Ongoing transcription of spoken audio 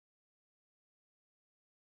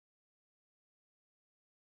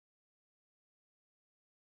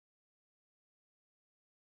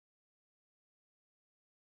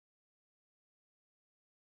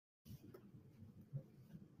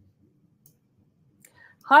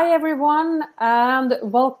Hi everyone, and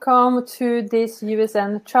welcome to this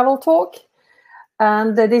USN travel talk.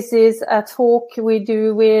 And this is a talk we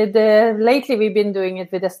do with, lately we've been doing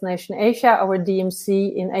it with Destination Asia, our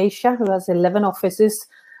DMC in Asia, who has 11 offices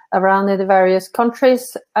around in the various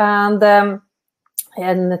countries. And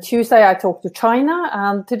Tuesday I talked to China,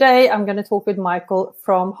 and today I'm going to talk with Michael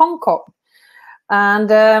from Hong Kong.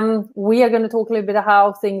 And we are going to talk a little bit about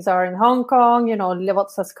how things are in Hong Kong,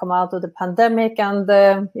 what has come out of the pandemic, and,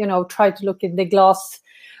 try to look in the glass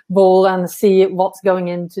bowl and see what's going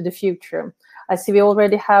into the future. I see we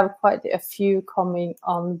already have quite a few coming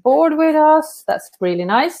on board with us. That's really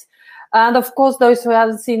nice. And of course, those who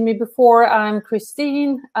haven't seen me before, I'm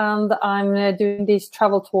Christine, and I'm doing these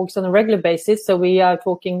travel talks on a regular basis. So we are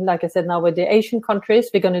talking, like I said, now with the Asian countries.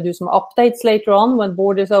 We're going to do some updates later on when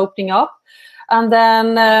borders are opening up. And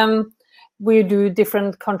then we do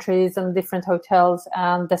different countries and different hotels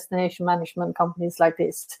and destination management companies like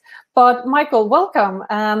this. But Michael, welcome,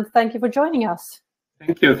 and thank you for joining us.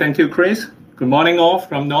 Thank you. Thank you, Chris. Good morning all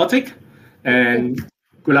from Nordic, and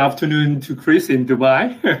good afternoon to Chris in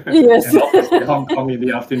Dubai. Yes. And obviously Hong Kong in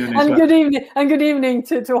the afternoon as well. Good evening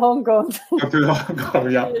to Hong Kong. To Hong Kong,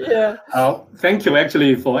 yeah. Thank you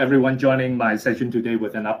actually for everyone joining my session today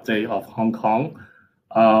with an update of Hong Kong.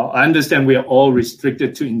 I understand we are all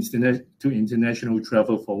restricted to international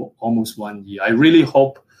travel for almost 1 year. I really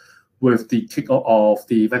hope with the kickoff of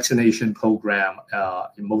the vaccination program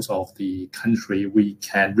in most of the country, we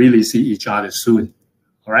can really see each other soon.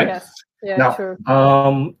 All right. Yes. Yeah, now, true.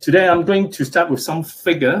 Today I'm going to start with some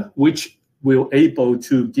figure which will able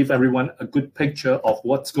to give everyone a good picture of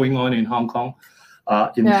what's going on in Hong Kong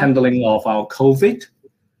in handling of our COVID.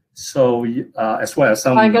 So as well as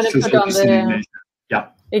some social distancing. Yeah,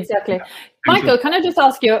 exactly. Yeah. Michael, can I just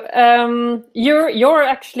ask you? You're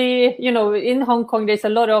actually, in Hong Kong. There's a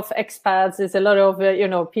lot of expats. There's a lot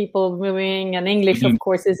of, people moving, and English, of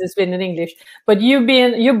course, is been in English. But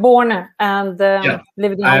you're born and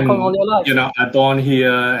lived in Hong Kong all your life. I born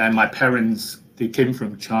here, and my parents they came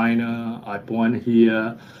from China. I born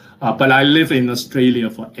here, but I live in Australia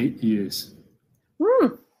for 8 years.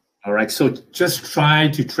 All right, so just try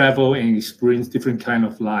to travel and experience different kind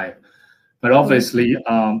of life. But obviously,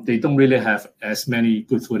 they don't really have as many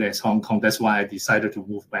good food as Hong Kong. That's why I decided to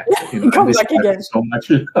move back. Come back again. So much,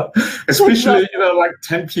 especially like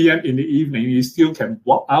 10 p.m. in the evening, you still can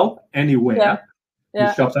walk out anywhere.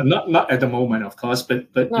 Yeah. Shops are not at the moment, of course, but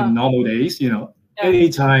in normal days,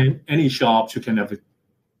 anytime, any shops you can have a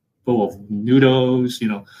bowl of noodles,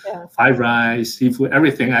 fried rice, seafood,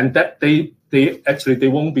 everything, and that they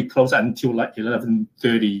won't be closed until like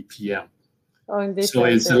 11:30 p.m. So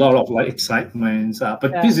it's a lot of like excitement,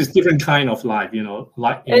 but this is different kind of life,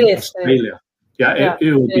 like in Australia. Yeah,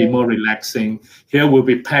 it will be more relaxing. Here will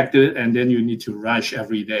be packed, and then you need to rush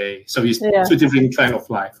every day. So it's two different kind of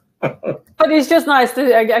life. But it's just nice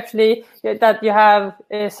to actually that you have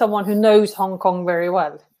someone who knows Hong Kong very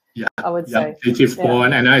well. Yeah, I would say. Native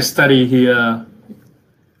born, and I study here.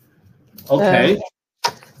 Okay.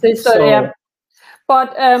 So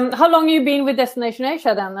But how long have you been with Destination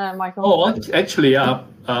Asia then, Michael? Oh, actually,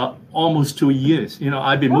 almost 2 years.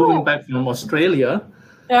 I've been moving back from Australia.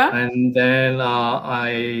 Yeah. And then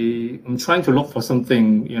I'm trying to look for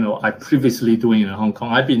something, I previously doing in Hong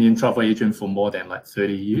Kong. I've been in travel agent for more than like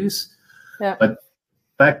 30 years. Yeah. But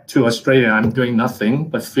back to Australia, I'm doing nothing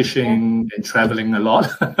but fishing and traveling a lot.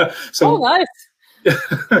 So, nice.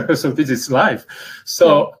 So this is life.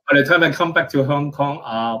 So by the time I come back to Hong Kong,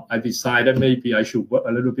 I decided maybe I should work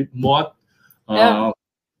a little bit more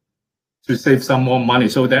to save some more money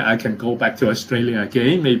so that I can go back to Australia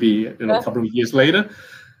again, maybe a couple of years later.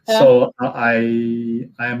 Yeah. So I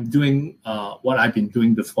am doing what I've been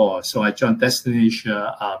doing before. So I joined Destination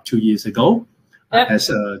 2 years ago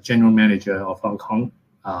as a general manager of Hong Kong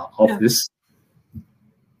office.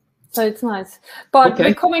 So it's nice. But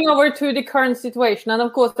we're coming over to the current situation. And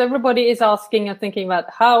of course, everybody is asking and thinking about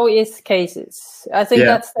how is cases? I think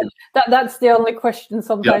that's the only question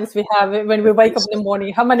sometimes we have when we wake up in the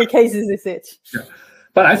morning. How many cases is it? Yeah.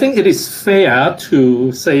 But I think it is fair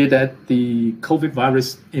to say that the COVID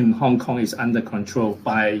virus in Hong Kong is under control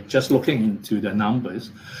by just looking into the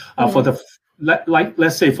numbers.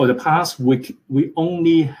 Let's say for the past week, we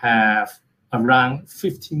only have around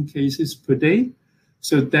 15 cases per day.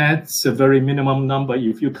 So that's a very minimum number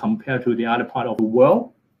if you compare to the other part of the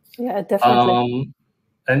world. Yeah, definitely.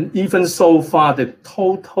 And even so far, the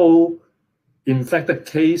total infected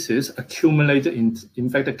cases, accumulated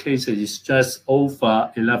infected cases is just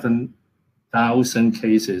over 11,000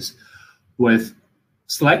 cases, with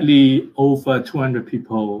slightly over 200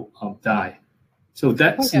 people die. So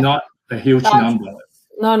that's not a huge number.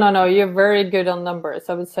 No. You're very good on numbers,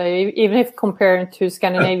 I would say. Even if comparing to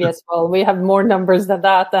Scandinavia as well, we have more numbers than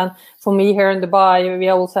that. And for me here in Dubai, we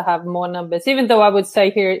also have more numbers. Even though I would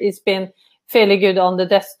say here it's been fairly good on the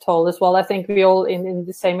death toll as well. I think we all in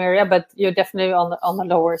the same area, but you're definitely on a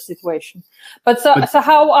lower situation. But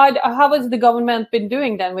how has the government been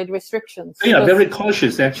doing then with restrictions? Yeah, very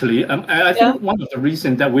cautious actually. I think one of the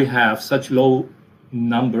reasons that we have such low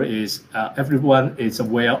number is everyone is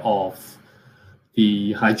aware of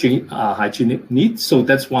the hygienic needs. So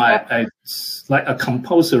that's why it's like a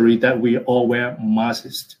compulsory that we all wear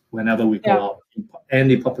masks whenever we go out in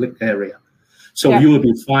any public area. So you will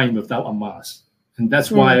be fine without a mask. And that's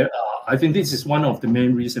why I think this is one of the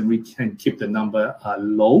main reasons we can keep the number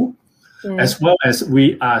low, as well as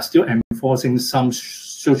we are still enforcing some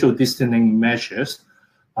social distancing measures,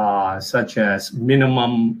 such as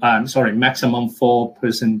maximum 4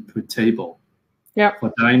 person per table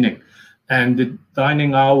for dining. And the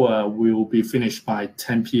dining hour will be finished by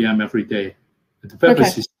 10 p.m. every day. The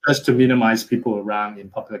purpose is just to minimize people around in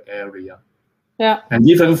public area. Yeah. And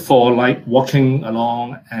even for like walking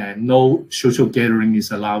along and no social gathering is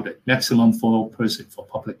allowed, maximum 4 person for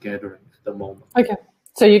public gathering at the moment. Okay.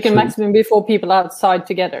 So you can maximum be 4 people outside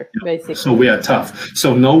together, basically. So we are tough.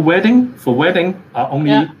 So no wedding. For wedding,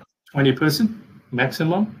 only 20 person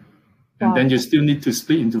maximum. And then you still need to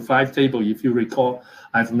split into 5 tables. If you recall,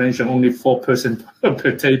 I've mentioned only 4 person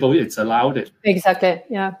per table. It's allowed. Exactly.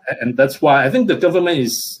 Yeah. And that's why I think the government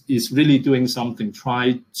is really doing something,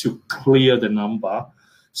 try to clear the number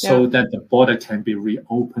so that the border can be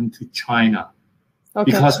reopened to China.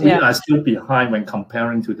 Okay. Because we are still behind when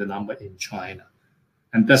comparing to the number in China.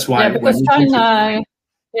 And that's why because China.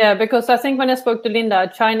 Yeah, because I think when I spoke to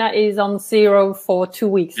Linda, China is on 0 for 2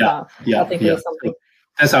 weeks now. I think it's something.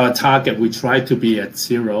 That's our target. We try to be at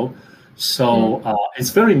 0. So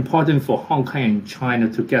it's very important for Hong Kong and China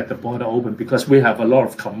to get the border open because we have a lot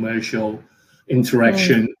of commercial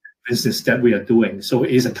interaction business that we are doing. So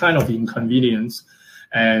it's a kind of inconvenience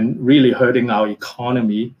and really hurting our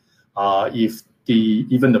economy if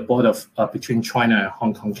even the border between China and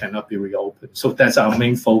Hong Kong cannot be reopened. So that's our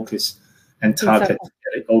main focus and target to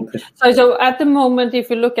get it open. So at the moment, if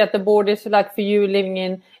you look at the borders, like for you living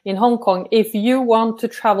in Hong Kong, if you want to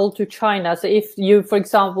travel to China, so if you, for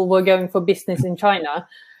example, were going for business in China,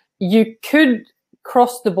 you could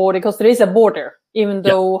cross the border because there is a border, even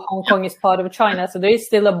though Hong Kong is part of China. So there is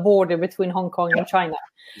still a border between Hong Kong and China.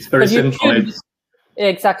 It's very simple.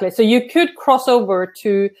 Exactly. So you could cross over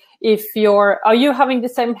to, are you having the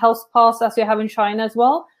same health pass as you have in China as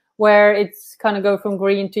well, where it's kind of go from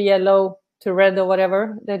green to yellow to red or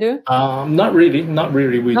whatever they do? Not really.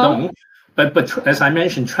 We don't. But as I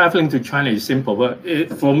mentioned, traveling to China is simple. But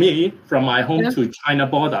for me, from my home to China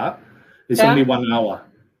border, it's only 1 hour.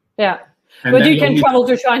 Yeah. And but you can travel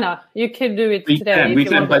to China. You can do it today. We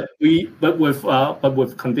can, but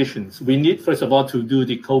with conditions. We need, first of all, to do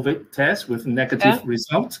the COVID test with negative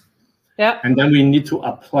result. Yeah. And then we need to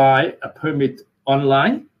apply a permit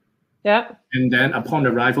online. Yeah. And then upon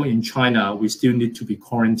arrival in China, we still need to be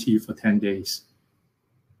quarantined for 10 days.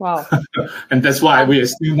 Wow. And that's why we are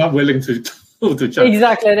still not willing to go to China.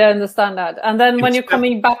 Exactly, I understand that. And then when you're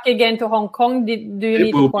coming back again to Hong Kong, do you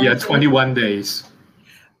need to quarantine? It will be 21 days.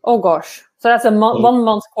 Oh, gosh. So that's a 1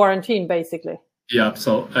 month quarantine, basically. Yeah,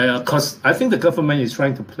 so because I think the government is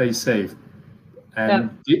trying to play safe. And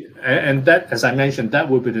that, as I mentioned, that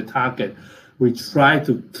will be the target. We try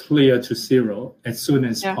to clear to 0 as soon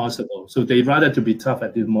as possible. So they rather to be tough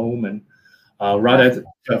at the moment, rather to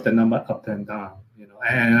have the number up and down.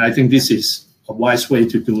 And I think this is a wise way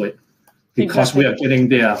to do it because we are getting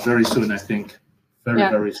there very soon. I think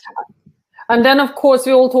very soon. And then, of course,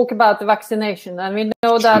 we all talk about the vaccination, and we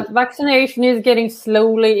know that vaccination is getting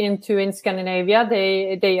slowly in Scandinavia.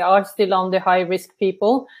 They are still on the high risk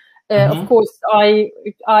people. Of course, I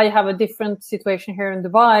have a different situation here in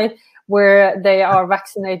Dubai, where they are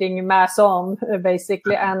vaccinating mass on,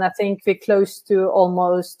 basically. And I think we're close to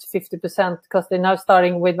almost 50% because they're now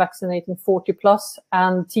starting with vaccinating 40 plus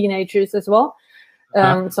and teenagers as well.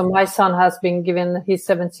 So my son has been given, he's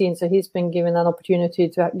 17, so he's been given an opportunity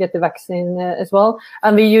to get the vaccine as well.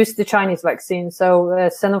 And we use the Chinese vaccine, so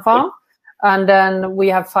Sinopharm. And then we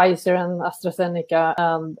have Pfizer and AstraZeneca,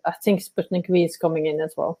 and I think Sputnik V is coming in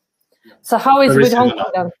as well. So how is it with Hong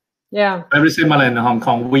Kong then? Yeah. Very similar in Hong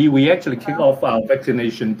Kong. We actually kick off our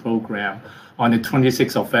vaccination program on the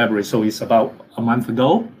 26th of February. So it's about a month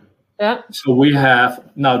ago. Yeah. So we have,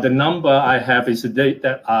 now the number I have is the date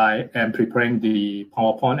that I am preparing the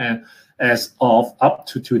PowerPoint. And as of up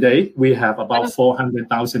to today, we have about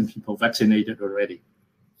 400,000 people vaccinated already.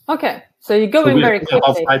 Okay. So you're going very quickly.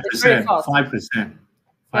 About 5%.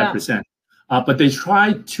 5%. But they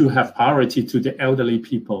try to have priority to the elderly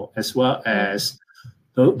people as well as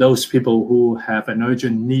those people who have an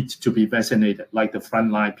urgent need to be vaccinated, like the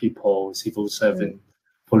frontline people, civil servant,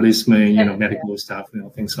 policemen, medical staff,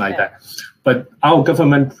 things like that. But our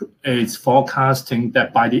government is forecasting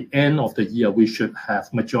that by the end of the year, we should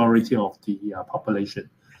have majority of the population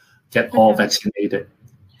get all vaccinated.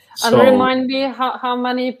 And so, remind me, how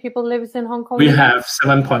many people lives in Hong Kong? We have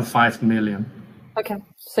 7.5 million. Okay,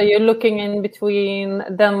 so you're looking in between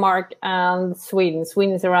Denmark and Sweden.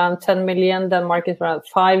 Sweden is around 10 million, Denmark is around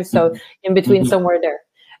 5, so in between somewhere there.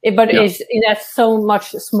 But it's in a so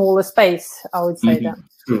much smaller space, I would say then.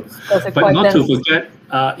 True. But not to forget,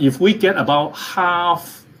 if we get about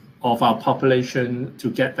half of our population to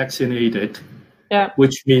get vaccinated,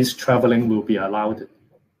 which means traveling will be allowed.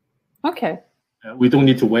 Okay. We don't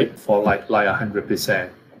need to wait for like 100%.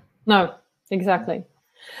 No, exactly.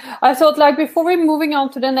 I thought, like, before we're moving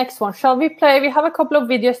on to the next one, shall we play? We have a couple of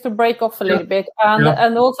videos to break off a little bit,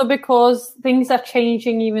 and also because things are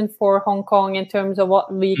changing even for Hong Kong in terms of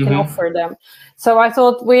what we can offer them. So I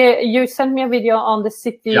thought you sent me a video on the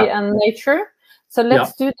city and nature. So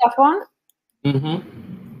let's do that one.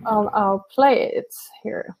 I'll play it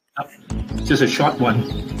here. Just a short one.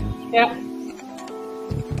 Yeah.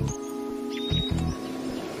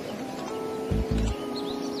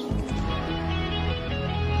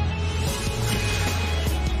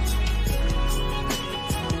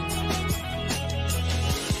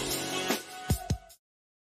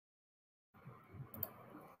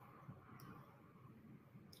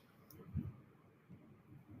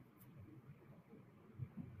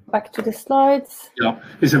 Back to the slides. Yeah,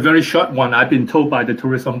 it's a very short one. I've been told by the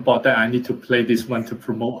tourism board that I need to play this one to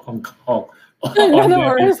promote Hong Kong. No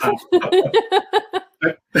worries.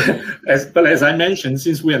 But as I mentioned,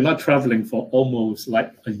 since we are not traveling for almost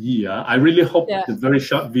like a year, I really hope the very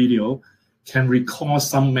short video can recall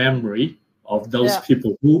some memory of those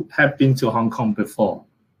people who have been to Hong Kong before.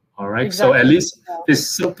 All right, so at least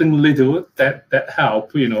there's something little that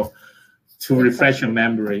help, to refresh your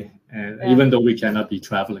memory. And even though we cannot be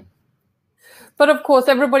traveling. But of course,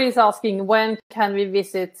 everybody is asking, when can we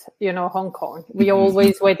visit, Hong Kong? We're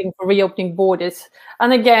always waiting for reopening borders.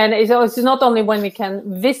 And again, it's not only when we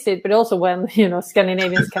can visit, but also when,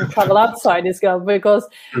 Scandinavians can travel outside as well. Because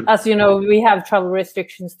as you know, we have travel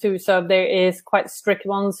restrictions too. So there is quite strict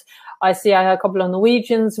ones. I have a couple of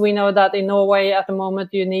Norwegians. We know that in Norway at the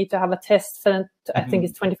moment, you need to have a test for, I think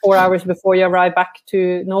it's 24 hours before you arrive back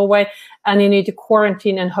to Norway. And you need to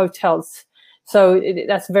quarantine in hotels. So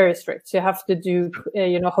that's very strict. So you have to do,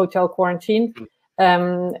 hotel quarantine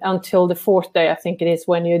until the 4th day, I think it is,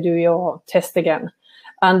 when you do your test again.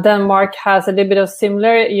 And Denmark has a little bit of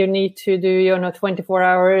similar. You need to do,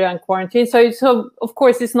 24-hour and quarantine. So of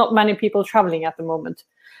course, it's not many people traveling at the moment.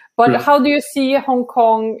 But how do you see Hong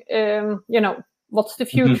Kong? What's the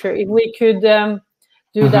future? If we could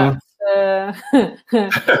do that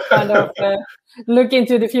kind of look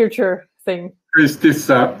into the future thing.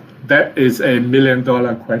 That is a $1 million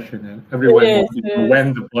question, and everyone wants to know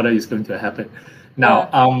when the border is going to happen.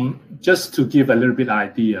 Now, just to give a little bit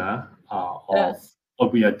idea of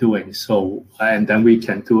what we are doing, and then we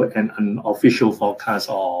can do an official forecast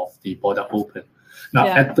of the border open. Now,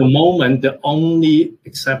 at the moment, the only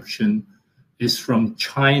exception is from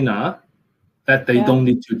China, that they don't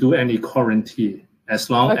need to do any quarantine as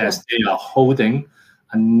long as they are holding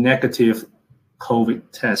a negative COVID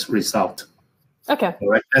test result. Okay. All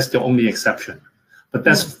right. That's the only exception. But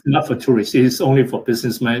that's not for tourists. It's only for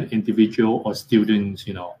businessmen, individual, or students,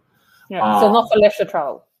 so not for leisure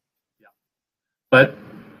travel. Yeah. But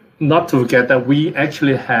not to forget that we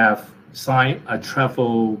actually have signed a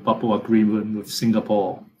travel bubble agreement with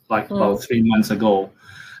Singapore about 3 months ago.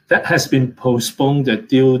 That has been postponed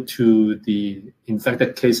due to the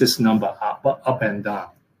infected cases number up and down.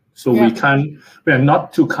 So we are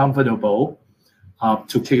not too comfortable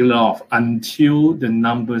to kick it off until the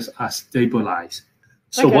numbers are stabilized.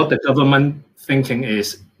 So what the government thinking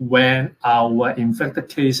is, when our infected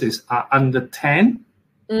cases are under 10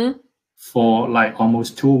 for like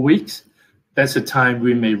almost 2 weeks, that's the time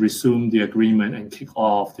we may resume the agreement and kick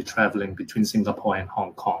off the traveling between Singapore and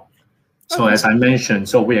Hong Kong. So as I mentioned,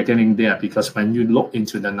 so we are getting there, because when you look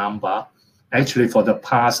into the number, actually for the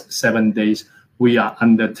past 7 days, we are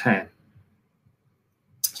under 10.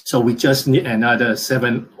 So we just need another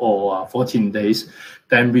 7 or 14 days,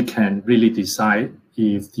 then we can really decide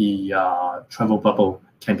if the travel bubble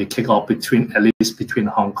can be kicked off at least between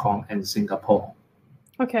Hong Kong and Singapore.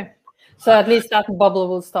 Okay, so at least that bubble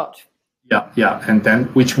will start. Yeah, and then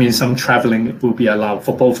which means some traveling will be allowed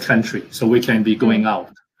for both countries, so we can be going out.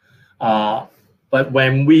 But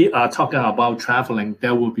when we are talking about traveling,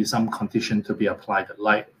 there will be some condition to be applied,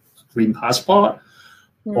 like green passport,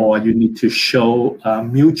 or you need to show a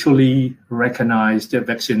mutually recognized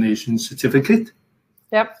vaccination certificate,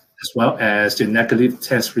 as well as the negative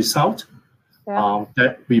test result.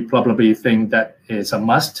 That we probably think that is a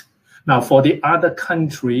must. Now, for the other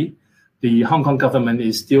country, the Hong Kong government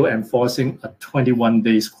is still enforcing a 21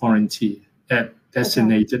 days quarantine at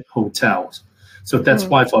designated hotels. So that's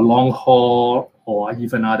why for long haul or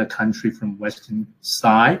even other country from Western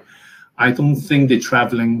side, I don't think the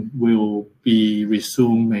traveling will be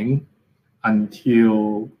resuming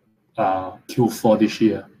until Q4 this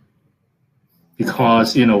year.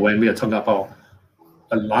 Because, when we are talking about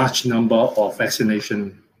a large number of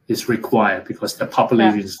vaccination is required because the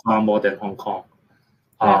population is far more than Hong Kong.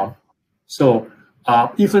 So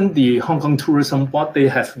even the Hong Kong Tourism Board, they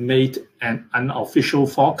have made an unofficial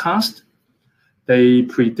forecast. They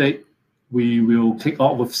predict we will kick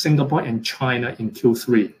off with Singapore and China in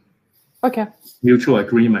Q3. Okay. Mutual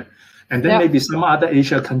agreement. And then maybe some other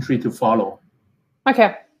Asia country to follow.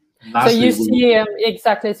 Okay. Lastly, so you see,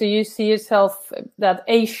 exactly. So you see yourself that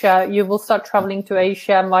Asia, you will start traveling to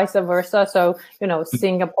Asia and vice versa. So,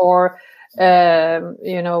 Singapore,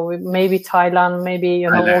 maybe Thailand, maybe,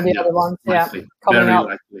 Thailand, all the other ones. Likely. Coming Very up.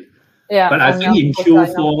 likely. Yeah. But I think in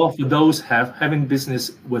Q4, for those having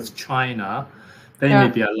business with China, they may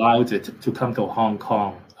be allowed to come to Hong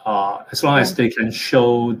Kong. As long as they can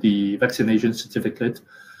show the vaccination certificate,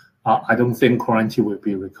 I don't think quarantine will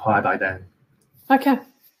be required by then. Okay.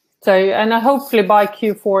 So, and hopefully by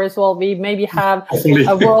Q4 as well, we maybe have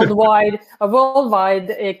a worldwide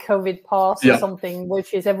COVID pass or something,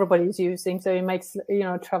 which is everybody's using. So it makes,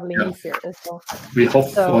 traveling easier as well. We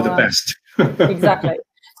hope for the best. Exactly.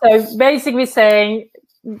 So basically saying,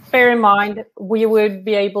 bear in mind, we would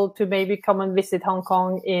be able to maybe come and visit Hong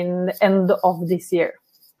Kong in the end of this year.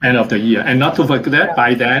 End of the year. And not to forget,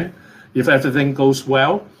 by then, if everything goes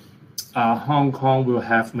well, Hong Kong will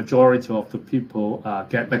have majority of the people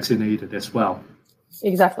get vaccinated as well.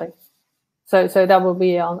 Exactly. So that will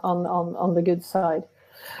be on the good side.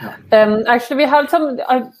 Actually, we have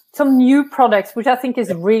some new products, which I think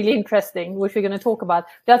is really interesting, which we're going to talk about.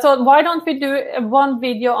 That's all. Why don't we do one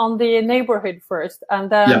video on the neighborhood first, and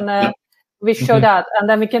then we show that, and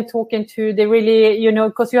then we can talk into the really,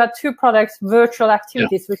 because you had two products, virtual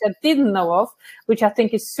activities, which I didn't know of, which I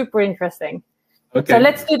think is super interesting. Okay. So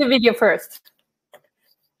let's do the video first.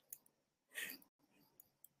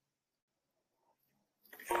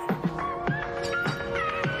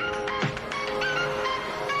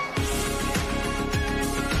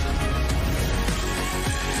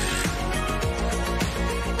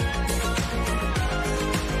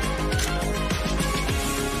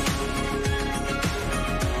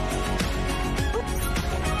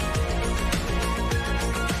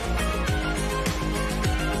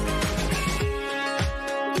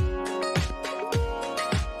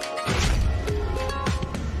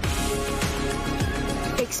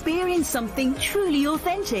 Experience something truly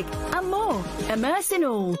authentic and more. Immerse in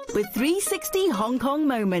all with 360 Hong Kong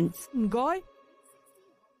moments. Guy?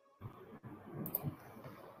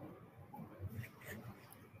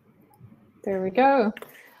 There we go.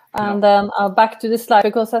 And then back to the slide,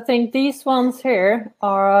 because I think these ones here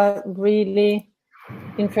are really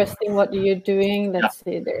interesting what you're doing. Let's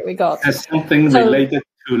see, there we go. As something related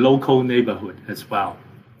to local neighborhood as well.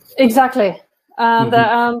 Exactly. And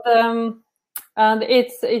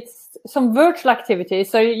it's some virtual activities.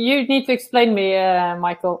 So you need to explain me,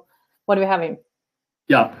 Michael, what are we having?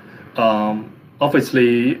 Yeah.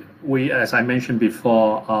 Obviously, as I mentioned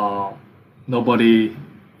before, nobody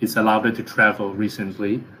is allowed to travel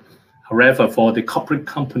recently. However, for the corporate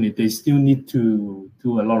company, they still need to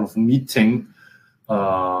do a lot of meeting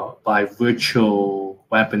by virtual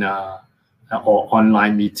webinar or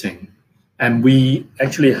online meeting. And we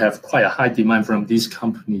actually have quite a high demand from this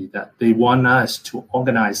company that they want us to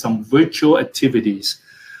organize some virtual activities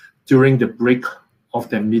during the break of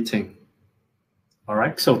their meeting. All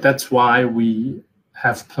right, so that's why we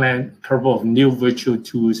have planned a couple of new virtual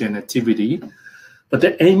tools and activity. But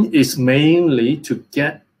the aim is mainly to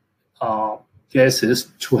get guests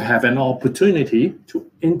to have an opportunity to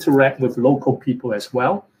interact with local people as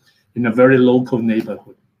well in a very local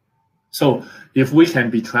neighborhood. So if we can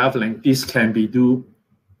be traveling, this can be done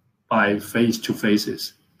by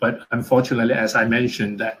face-to-faces. But unfortunately, as I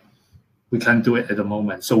mentioned, that we can't do it at the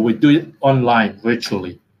moment. So we do it online,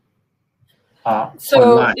 virtually.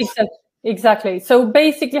 Exactly. So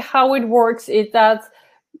basically how it works is that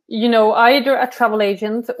you know, either a travel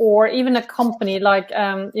agent or even a company, like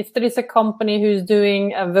if there is a company who's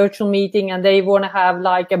doing a virtual meeting and they want to have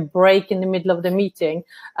like a break in the middle of the meeting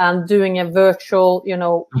and doing a virtual, you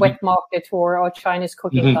know, wet market or Chinese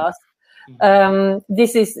cooking class.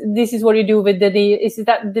 This is what you do with Denise. Is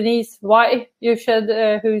that Denise Why you should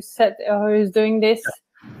who's doing this?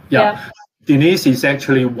 Yeah. Denise is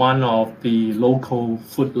actually one of the local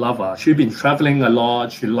food lovers. She's been traveling a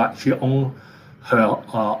lot. She owns her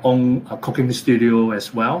own cooking studio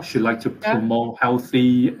as well. She likes to promote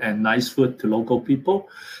healthy and nice food to local people.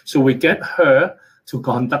 So we get her to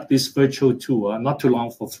conduct this virtual tour, not too long,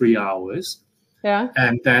 for 3 hours.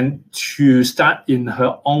 And then to start in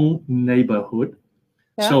her own neighborhood.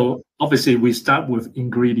 So obviously we start with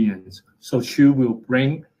ingredients. So she will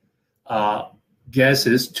bring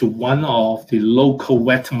guests to one of the local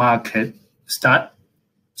wet market, start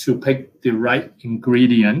to pick the right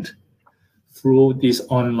ingredient through this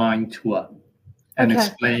online tour and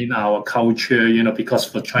explain our culture, you know, because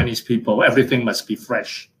for Chinese people, everything must be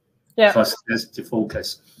fresh because that's the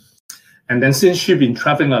focus. And then since she's been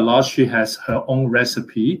traveling a lot, she has her own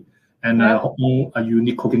recipe and her own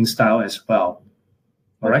unique cooking style as well.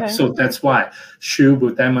 All right. So that's why she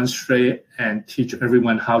will demonstrate and teach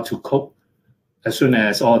everyone how to cook as soon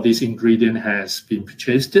as all these ingredient has been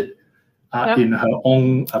purchased in her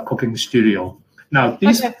own cooking studio. Now,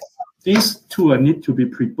 these tour need to be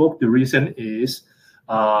pre-booked. The reason is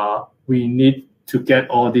we need to get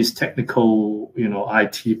all these technical, you know,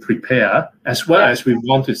 IT prepared, as well as we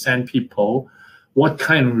want to send people what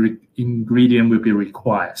kind of ingredient will be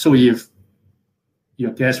required. So if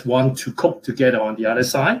your guests want to cook together on the other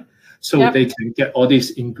side, so they can get all these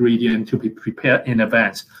ingredients to be prepared in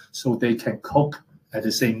advance, so they can cook at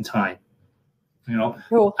the same time. You know,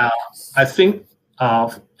 I think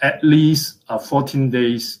at least 14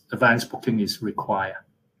 days advance booking is required.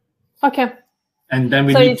 And then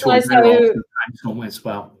we need to prepare the time zone as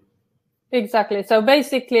well. Exactly. So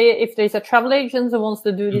basically, if there's a travel agent who wants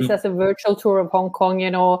to do this as a virtual tour of Hong Kong, you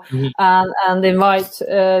know, and invite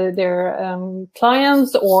their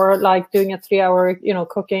clients, or like doing a 3-hour, you know,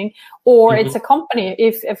 cooking, or it's a company.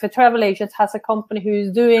 If a travel agent has a company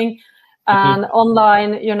who's doing an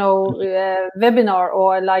online, you know, webinar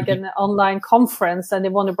or like an online conference, and they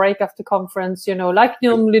want to break up the conference, you know, like you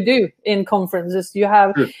normally do in conferences, you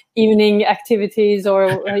have evening activities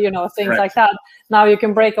or, you know, things like that. Now you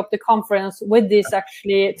can break up the conference with this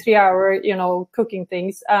actually 3-hour, you know, cooking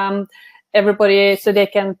things. Everybody, so they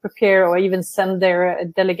can prepare or even send their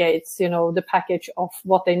delegates, you know, the package of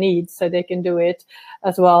what they need, so they can do it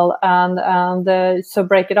as well, and so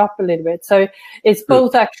break it up a little bit. So it's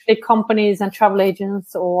both actually companies and travel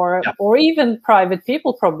agents, or even private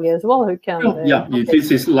people probably as well who can. If this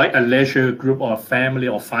is like a leisure group or a family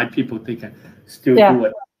or 5 people, they can still do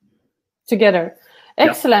it together.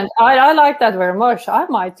 Excellent. I like that very much. I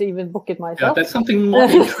might even book it myself. That's something more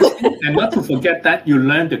interesting. And not to forget that you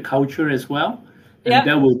learn the culture as well. And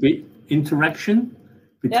there will be interaction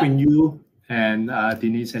between you and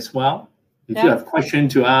Denise as well. If you have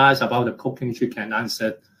questions to ask about the cooking, she can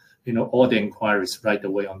answer, you know, all the inquiries right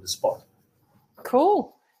away on the spot.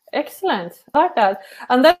 Cool. Excellent. I like that.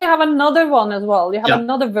 And then you have another one as well. You have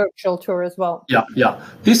another virtual tour as well.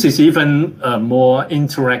 This is even more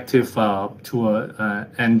interactive tour.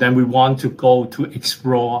 And then we want to go to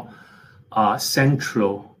explore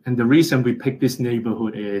Central. And the reason we picked this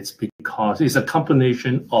neighborhood is because it's a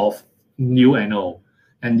combination of new and old.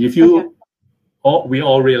 And if you, we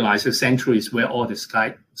all realize that Central is where all the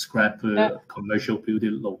skyscraper commercial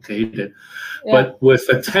building located. But with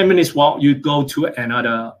a 10 minutes walk, you go to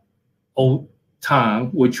another old town,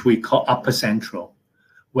 which we call Upper Central,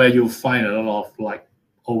 where you'll find a lot of like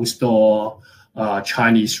old store,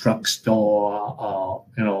 Chinese drugstore,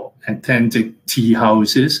 you know, authentic tea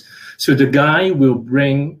houses. So the guy will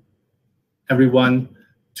bring everyone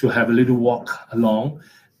to have a little walk along.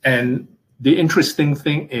 And the interesting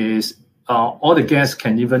thing is all the guests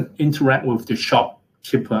can even interact with the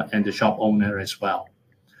shopkeeper and the shop owner as well.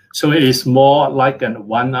 So it is more like a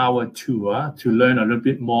 1-hour tour to learn a little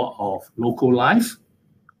bit more of local life.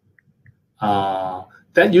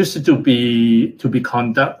 That used to be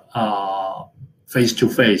conducted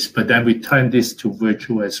face-to-face, but then we turned this to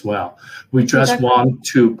virtual as well. We just want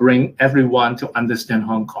to bring everyone to understand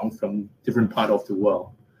Hong Kong from different parts of the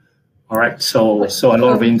world. All right, so a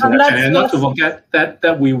lot of interaction. And not to forget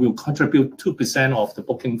that we will contribute 2% of the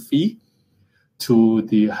booking fee to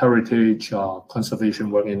the heritage conservation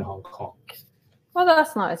work in Hong Kong. Well,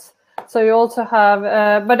 that's nice. So you also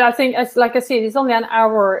have, but I think, as like I said, it's only an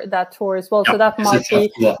hour, that tour as well. So that might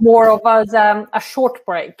be more of a short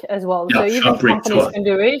break as well. So even companies can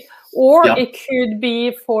do it, or it could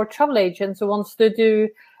be for travel agents who wants to do,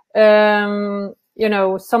 you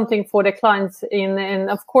know, something for the clients and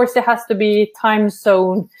of course there has to be time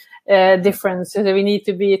zone difference. So we need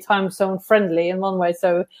to be time zone friendly in one way.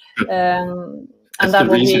 So, and that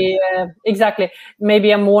will be exactly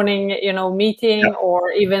maybe a morning, you know, meeting,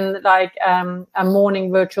 or even like a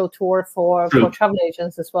morning virtual tour for travel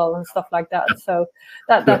agents as well and stuff like that. So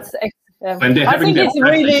that's. I think it's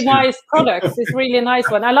really nice products. It's really a nice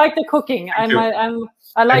one. I like the cooking. I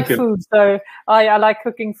like food, so I like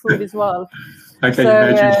cooking food as well. Okay,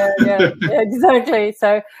 yeah, exactly.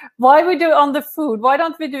 So why we do on the food? Why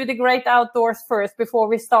don't we do the great outdoors first before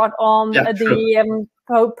we start on the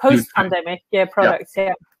post-pandemic products?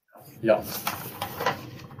 Yeah.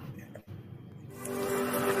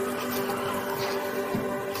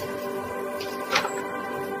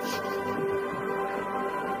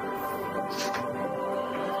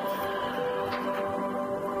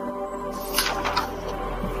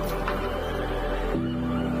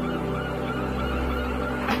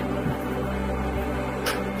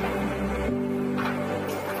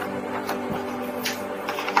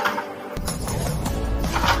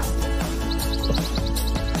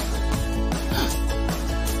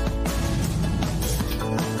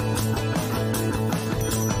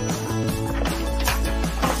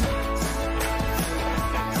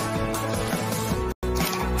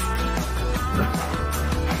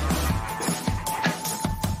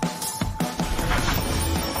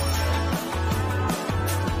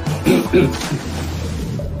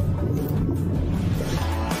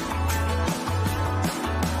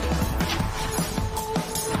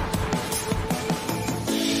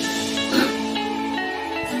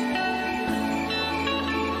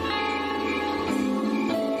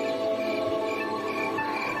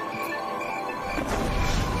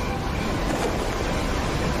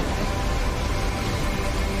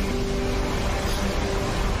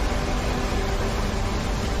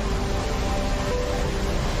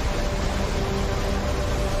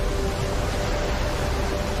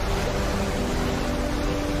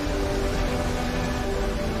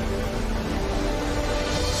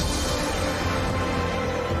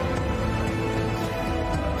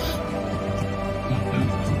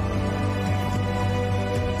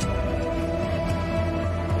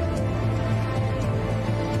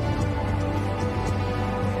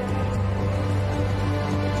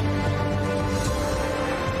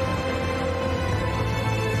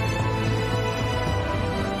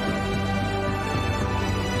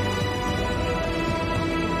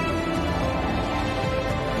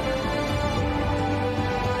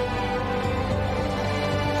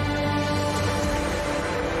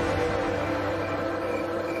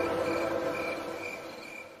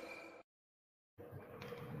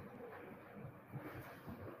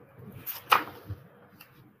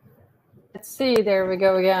 Let's see, there we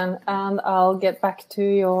go again, and I'll get back to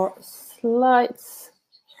your slides.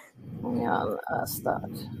 Hang on, start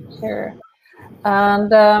here.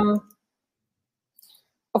 And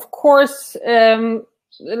of course,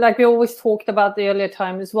 like we always talked about the earlier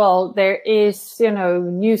time as well, there is, you know,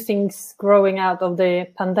 new things growing out of the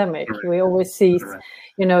pandemic. Correct. We always see,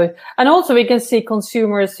 you know, and also we can see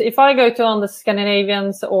consumers. If I go to on the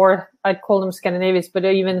Scandinavians, or I'd call them Scandinavians, but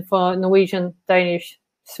even for Norwegian, Danish,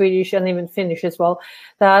 Swedish, and even Finnish as well,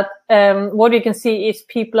 that what you can see is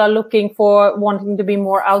people are looking for wanting to be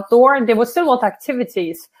more outdoor. They will still want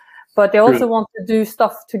activities, but they also want to do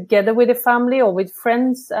stuff together with the family or with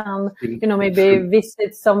friends, and you know, maybe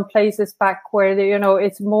visit some places back where they, you know,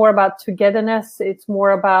 it's more about togetherness. It's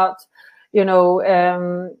more about, you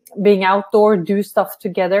know, being outdoor, do stuff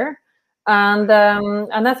together. And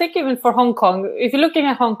I think even for Hong Kong, if you're looking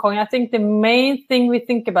at Hong Kong, I think the main thing we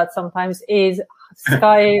think about sometimes is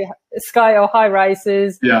sky or high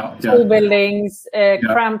rises, tall buildings,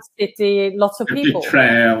 cramped city, lots of people.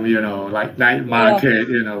 Trail, you know, like night market,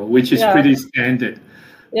 you know, which is pretty standard.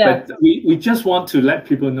 But we just want to let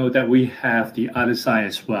people know that we have the other side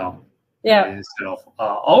as well. Instead of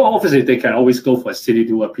obviously they can always go for a city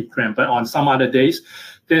to a pre-cramp, but on some other days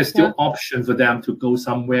there's still option for them to go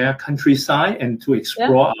somewhere countryside and to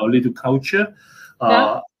explore our little culture.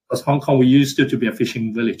 Because Hong Kong, we used to be a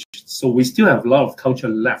fishing village, so we still have a lot of culture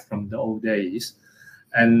left from the old days.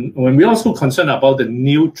 And when we also concerned about the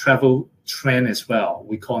new travel trend as well,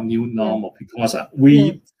 we call new normal, because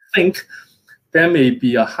we think there may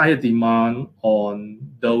be a higher demand on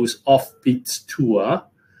those offbeat tour,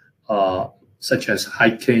 such as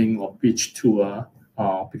hiking or beach tour,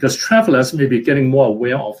 because travelers may be getting more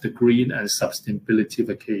aware of the green and sustainability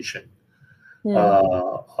vacation.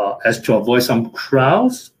 As to avoid some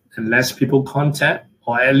crowds and less people contact,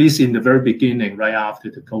 or at least in the very beginning, right after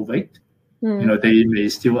the COVID, they may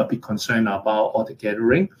still be concerned about all the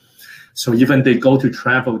gathering. So even they go to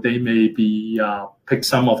travel, they may be pick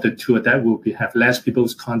some of the tour that will have less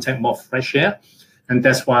people's contact, more fresh air. And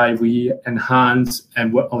that's why we enhance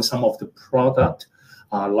and work on some of the product,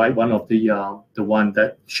 like one of the one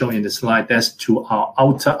that shown in the slide, that's to our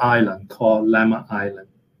outer island called Lamma Island,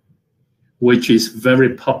 which is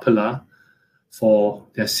very popular for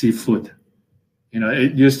their seafood.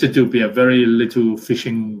 It used to be a very little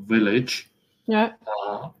fishing village. Yeah.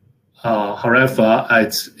 However,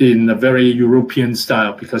 it's in a very European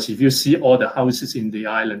style, because if you see all the houses in the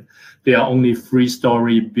island, they are only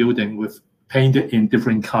 3-story building with painted in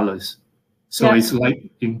different colors. So it's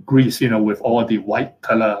like in Greece, with all the white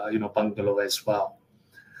color, bungalow as well.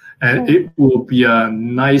 And it will be a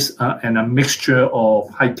nice and a mixture of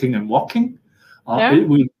hiking and walking.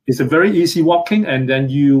 It's a very easy walking, and then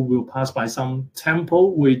you will pass by some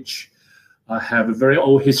temple which have a very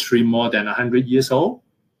old history, more than 100 years old.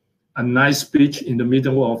 A nice beach in the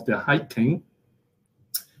middle of the hiking,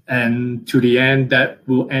 and to the end that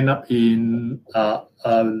will end up in a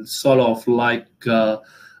sort of like a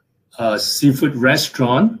seafood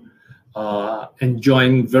restaurant,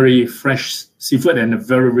 enjoying very fresh seafood and a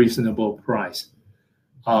very reasonable price.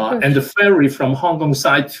 And the ferry from Hong Kong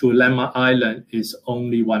side to Lamma Island is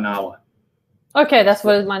only 1 hour. Okay, that's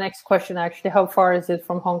what my next question actually. How far is it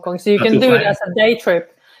from Hong Kong? So you can do it as a day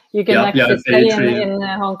trip. You can actually stay in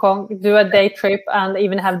Hong Kong, do a day trip, and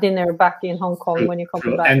even have dinner back in Hong Kong when you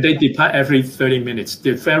come back. And they depart every 30 minutes.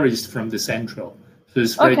 The ferry is from the central, so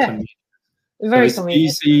it's very convenient. Very so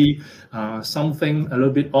it's easy, something a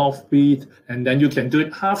little bit offbeat, and then you can do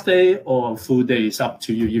it half day or full day. It's up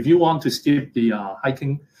to you. If you want to skip the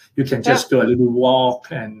hiking, you can just do a little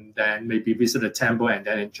walk and then maybe visit a temple and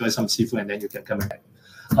then enjoy some seafood, and then you can come back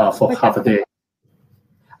for half a day.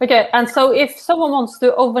 Okay, and so if someone wants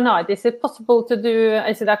to overnight, is it possible to do,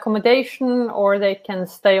 is it accommodation, or they can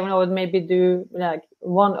stay or maybe do like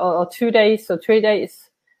 1 or 2 days or 3 days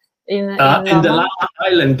in the Lamma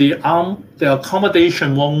Island? The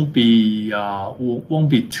accommodation won't be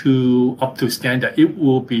too up to standard. It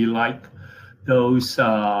will be like those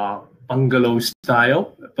bungalow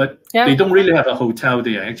style, but they don't really have a hotel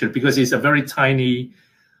there actually, because it's a very tiny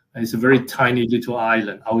little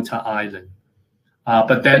island, outer island.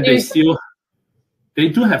 But then they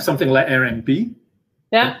do have something like Airbnb,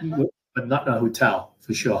 but not a hotel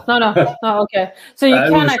for sure. No, okay. So you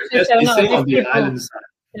can actually say on the island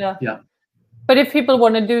side. Yeah. But if people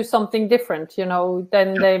want to do something different,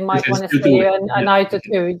 then they might want to stay a night or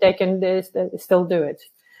two. They can still do it.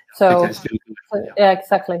 So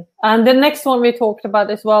exactly. And the next one we talked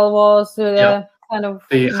about as well was kind of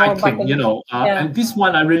the hiking, and this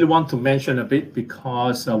one I really want to mention a bit,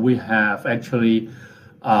 because we have actually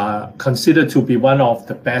considered to be one of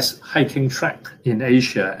the best hiking track in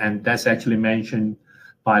Asia, and that's actually mentioned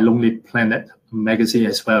by Lonely Planet magazine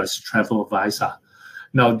as well as Travel Advisor.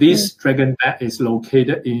 Now, this Dragon Back is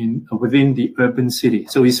located within the urban city,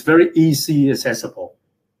 so it's very easy accessible.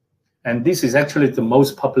 And this is actually the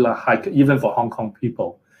most popular hike, even for Hong Kong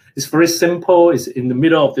people. It's very simple. It's in the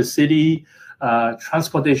middle of the city.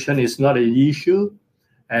 Transportation is not an issue,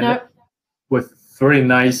 and with very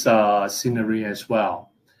nice scenery as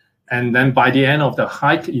well. And then by the end of the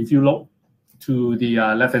hike, if you look to the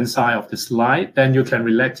left-hand side of the slide, then you can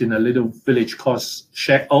relax in a little village called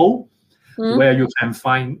Shek O, where you can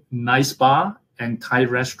find nice bar and Thai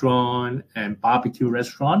restaurant and barbecue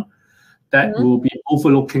restaurant that will be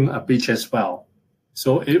overlooking a beach as well.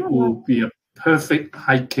 So it will be a perfect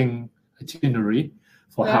hiking itinerary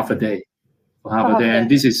for half a day. And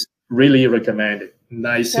this is really recommended.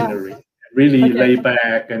 Nice scenery, really lay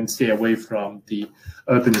back and stay away from the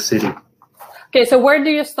urban city. Okay, so where do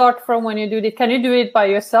you start from when you do this? Can you do it by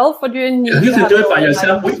yourself, or do you need you can do it by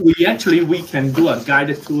yourself. We can do a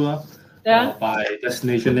guided tour by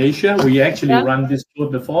Destination Asia. We actually run this tour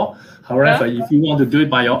before. However, if you want to do it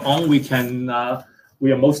by your own, we can.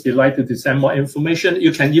 We are most delighted to send more information.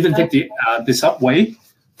 You can even take the subway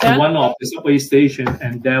to one of the subway stations,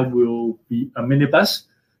 and there will be a minibus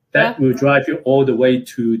that will drive you all the way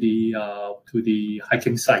to the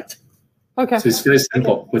hiking site. Okay. So it's very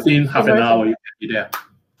simple. Within half an hour, you can be there.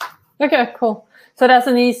 Okay, cool. So that's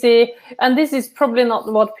an easy, and this is probably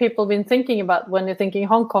not what people have been thinking about when they're thinking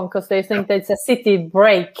Hong Kong, because they think that it's a city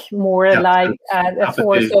break more like a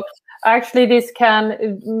tour. So actually this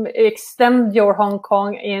can extend your Hong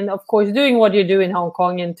Kong in, of course, doing what you do in Hong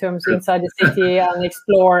Kong in terms inside the city and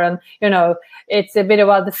explore. And, you know, it's a bit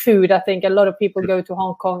about the food. I think a lot of people go to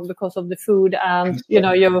Hong Kong because of the food, and, you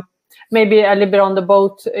know, you maybe a little bit on the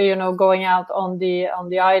boat, you know, going out on the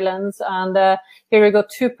islands. And here we got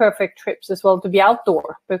 2 perfect trips as well to be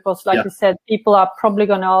outdoor, because like you said, people are probably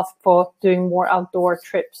going to ask for doing more outdoor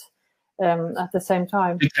trips at the same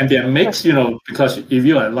time. It can be a mix, you know, because if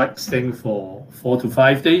you are like staying for 4 to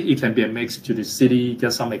 5 days, it can be a mix to the city,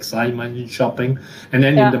 get some excitement, shopping, and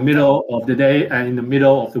then in the middle of the day and in the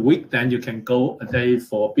middle of the week, then you can go a day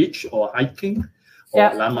for beach or hiking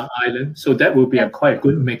or Lama Island. So that will be a quite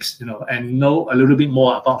good mix, you know, and know a little bit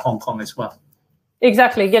more about Hong Kong as well.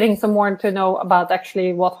 Exactly, getting some more to know about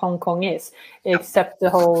actually what Hong Kong is, except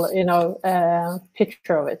the whole, you know,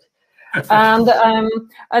 picture of it.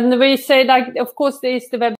 And we say, like, of course, there is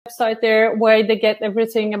the website there where they get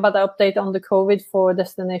everything about the update on the COVID for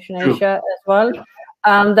Destination Asia as well.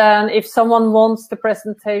 And then if someone wants the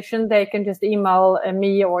presentation, they can just email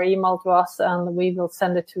me or email to us, and we will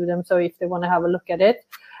send it to them. So if they want to have a look at it,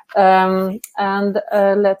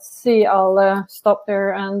 let's see, I'll stop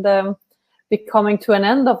there and be coming to an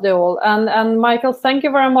end of the all. And Michael, thank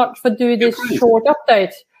you very much for doing this short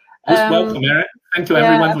update. Most welcome, Eric. Thank you,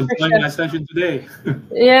 everyone, for joining our session today.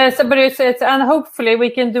 Yes, but it's and hopefully we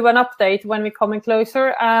can do an update when we're coming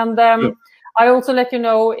closer. And I also let you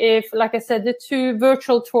know if, like I said, the 2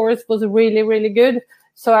 virtual tours was really, really good.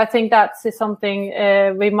 So I think that's something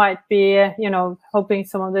we might be, you know, hoping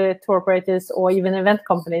some of the tour operators or even event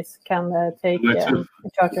companies can take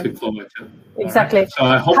charge of. Exactly. Right. So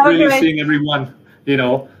I hope really seeing everyone, you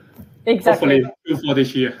know, hopefully for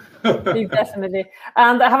this year. Definitely.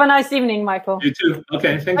 And have a nice evening, Michael. You too.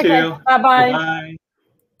 Okay, thank you. Bye-bye. Bye.